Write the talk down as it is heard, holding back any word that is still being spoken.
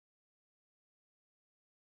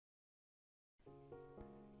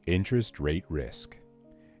Interest rate risk.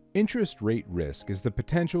 Interest rate risk is the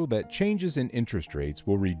potential that changes in interest rates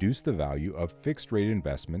will reduce the value of fixed-rate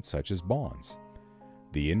investments such as bonds.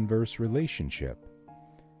 The inverse relationship.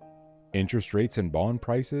 Interest rates and bond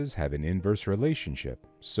prices have an inverse relationship,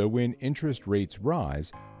 so when interest rates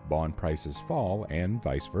rise, bond prices fall and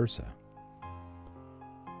vice versa.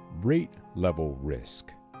 Rate level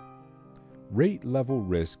risk. Rate level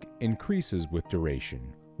risk increases with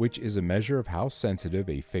duration, which is a measure of how sensitive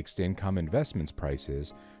a fixed income investment's price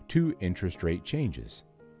is to interest rate changes.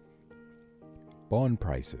 Bond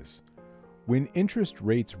prices. When interest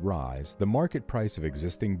rates rise, the market price of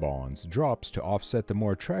existing bonds drops to offset the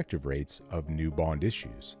more attractive rates of new bond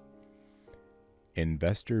issues.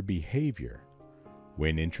 Investor behavior.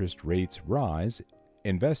 When interest rates rise,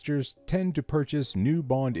 investors tend to purchase new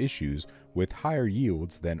bond issues with higher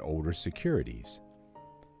yields than older securities.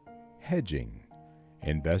 Hedging.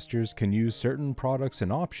 Investors can use certain products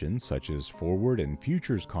and options, such as forward and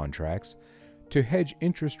futures contracts, to hedge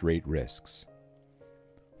interest rate risks.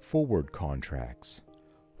 Forward contracts.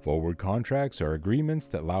 Forward contracts are agreements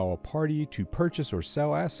that allow a party to purchase or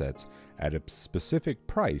sell assets at a specific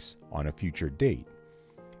price on a future date.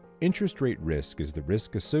 Interest rate risk is the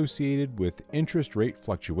risk associated with interest rate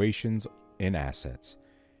fluctuations in assets.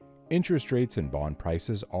 Interest rates and bond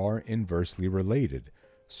prices are inversely related.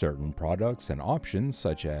 Certain products and options,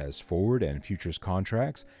 such as forward and futures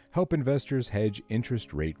contracts, help investors hedge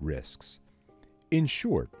interest rate risks. In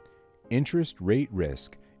short, interest rate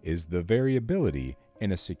risk is the variability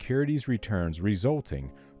in a security's returns resulting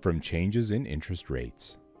from changes in interest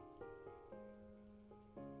rates.